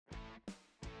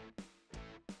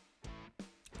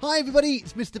Hi everybody,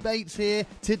 it's Mr. Bates here.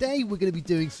 Today we're going to be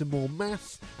doing some more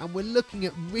maths and we're looking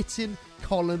at written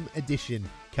column addition.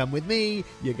 Come with me,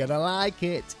 you're going to like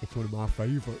it. It's one of my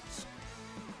favourites.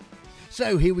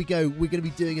 So here we go, we're going to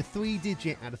be doing a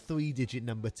 3-digit and a 3-digit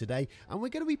number today, and we're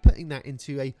going to be putting that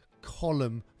into a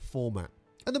column format.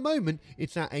 At the moment,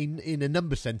 it's in a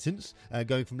number sentence,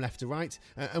 going from left to right,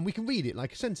 and we can read it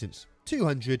like a sentence.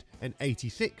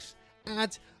 286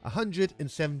 add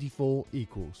 174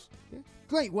 equals. Yeah?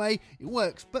 Great way, it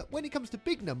works, but when it comes to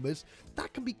big numbers,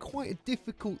 that can be quite a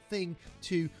difficult thing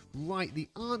to write the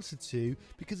answer to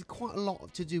because there's quite a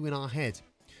lot to do in our head.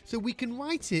 So we can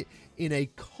write it in a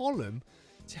column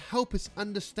to help us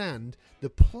understand the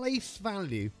place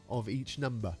value of each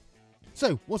number.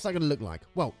 So what's that going to look like?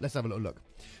 Well, let's have a little look.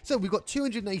 So we've got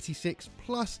 286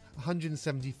 plus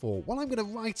 174. Well, I'm going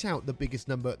to write out the biggest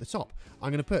number at the top.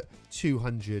 I'm going to put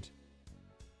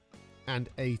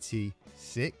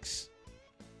 286.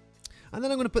 And then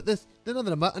I'm going to put another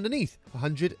number underneath,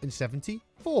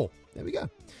 174. There we go.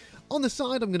 On the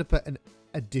side, I'm going to put an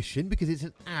addition because it's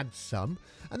an add sum.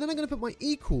 And then I'm going to put my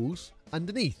equals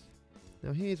underneath.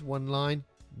 Now here's one line.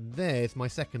 There's my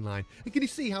second line. And can you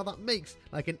see how that makes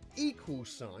like an equal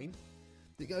sign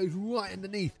that goes right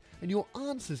underneath? And your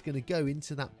answer is going to go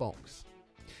into that box.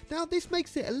 Now this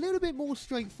makes it a little bit more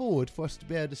straightforward for us to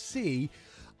be able to see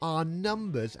our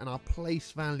numbers and our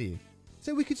place value.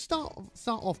 So we could start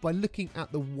off by looking at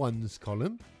the ones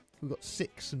column. We've got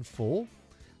 6 and 4.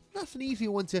 That's an easier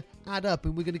one to add up,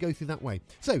 and we're going to go through that way.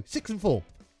 So 6 and 4.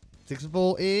 6 and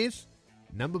 4 is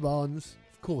number bonds.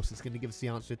 Of course, it's going to give us the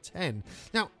answer 10.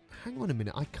 Now, hang on a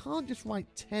minute. I can't just write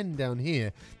 10 down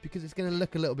here because it's going to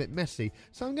look a little bit messy.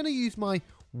 So I'm going to use my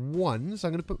ones.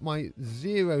 I'm going to put my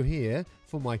 0 here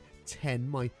for my 10,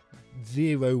 my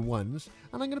 0 ones.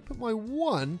 And I'm going to put my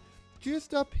 1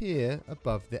 just up here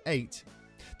above the 8.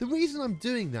 The reason I'm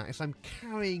doing that is I'm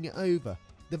carrying it over.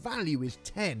 The value is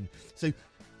 10. So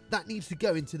that needs to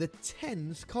go into the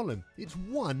tens column. It's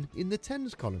 1 in the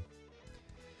tens column.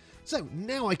 So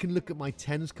now I can look at my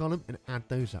tens column and add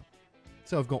those up.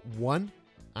 So I've got 1,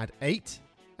 add 8,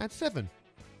 add 7.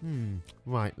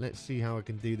 Right, let's see how I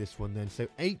can do this one then. So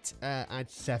 8 add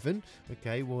 7.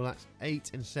 Okay, well that's 8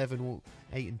 and 7. Well,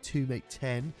 8 and 2 make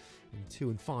 10. And 2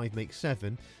 and 5 make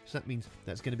 7. So that means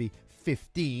that's going to be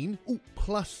 15. Ooh,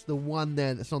 plus the 1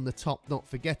 there that's on the top, not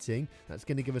forgetting. That's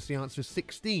going to give us the answer of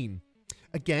 16.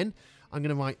 Again, I'm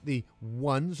going to write the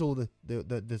ones, or the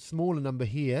smaller number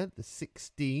here, the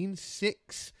 16,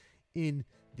 6 in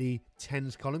the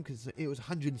tens column, because it was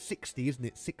 160, isn't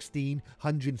it? 16,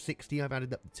 160, I've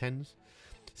added up the tens.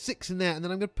 6 in there, and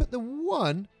then I'm going to put the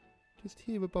 1 just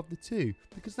here above the 2,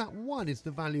 because that 1 is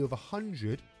the value of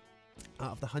 100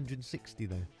 out of the 160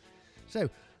 there. So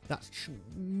that's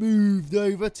moved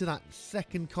over to that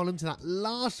second column, to that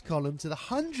last column, to the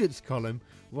hundreds column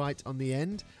right on the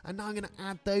end. And now I'm going to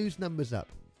add those numbers up.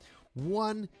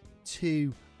 1,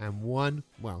 2 and 1.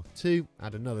 Well, 2,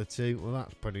 add another 2. Well,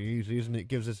 that's pretty easy, isn't it?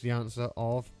 Gives us the answer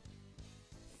of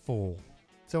 4.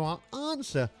 So our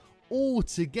answer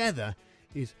altogether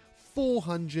is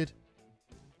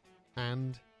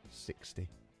 460.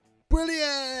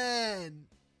 Brilliant!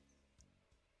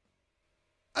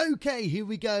 Okay, here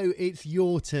we go. It's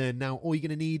your turn. Now, all you're going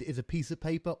to need is a piece of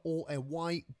paper or a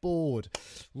whiteboard.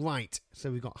 Right,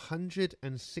 so we've got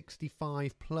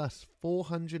 165 plus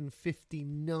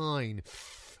 459.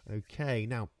 Okay,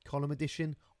 now, column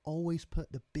addition, always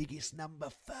put the biggest number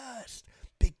first.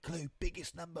 Big clue,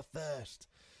 biggest number first.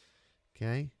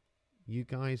 Okay, you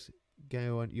guys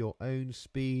go at your own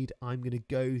speed. I'm going to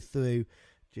go through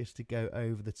just to go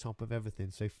over the top of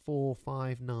everything. So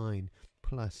 459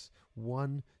 plus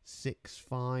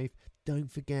 165.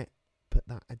 Don't forget, put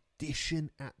that addition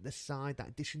at the side, that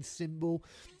addition symbol.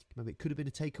 Remember, it could have been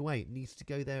a takeaway. It needs to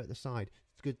go there at the side.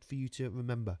 It's good for you to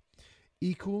remember.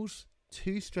 Equals,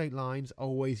 2 straight lines.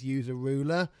 Always use a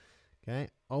ruler. Okay,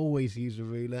 always use a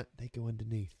ruler. They go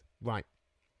underneath. Right,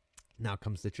 now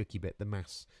comes the tricky bit, the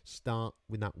maths. Start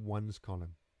with that ones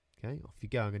column. Okay, off you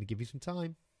go. I'm going to give you some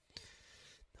time.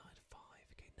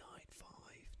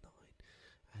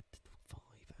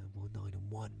 9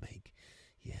 and 1 make,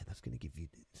 yeah, that's going to give you,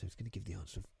 so it's going to give the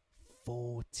answer of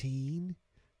 14.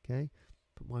 Okay,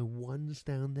 put my ones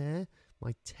down there.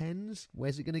 My tens,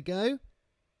 where's it going to go?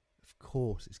 Of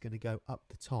course, it's going to go up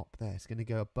the top there. It's going to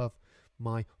go above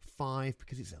my 5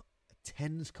 because it's a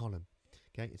tens column.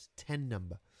 Okay, it's 10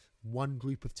 number, one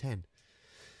group of 10.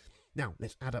 Now,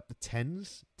 let's add up the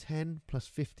tens. 10 plus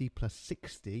 50 plus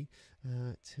 60.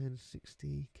 10,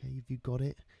 60. Okay, have you got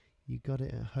it? You got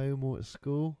it at home or at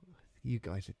school? You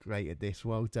guys are great at this.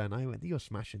 Well done. You're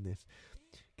smashing this.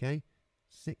 Okay,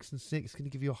 6 and 6 going to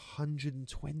give you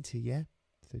 120, yeah?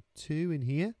 So 2 in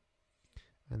here.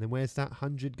 And then where's that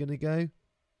 100 going to go?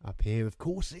 Up here. Of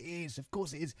course it is. Of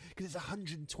course it is. Because it's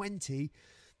 120.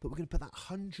 But we're going to put that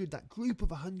 100, that group of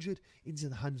 100, into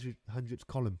the hundredths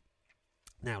column.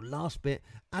 Now, last bit,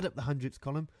 add up the hundredths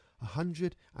column.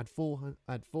 100, add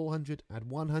 400, add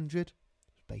 100.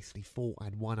 Basically 4,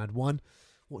 add 1, add 1.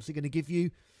 What's it going to give you?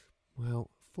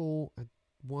 Well, 4, add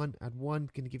 1, add 1.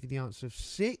 Going to give you the answer of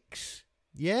 6.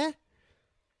 Yeah?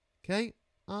 Okay.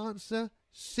 Answer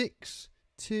 6,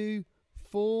 2,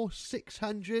 4,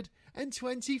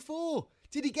 624.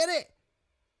 Did he get it?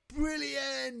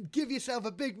 Brilliant! Give yourself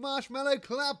a big marshmallow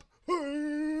clap.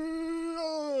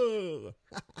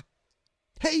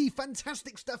 Hey,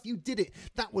 fantastic stuff. You did it.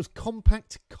 That was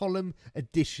compact column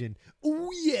addition. Oh,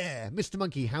 yeah. Mr.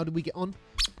 Monkey, how did we get on?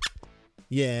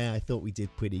 Yeah, I thought we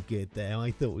did pretty good there.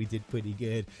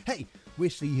 Hey, we'll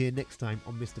see you here next time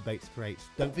on Mr. Bates Creates.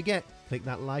 Don't forget, click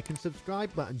that like and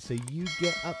subscribe button so you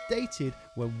get updated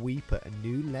when we put a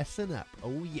new lesson up.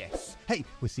 Oh, yes. Hey,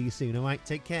 we'll see you soon, all right?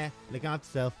 Take care. Look after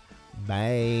yourself.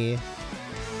 Bye.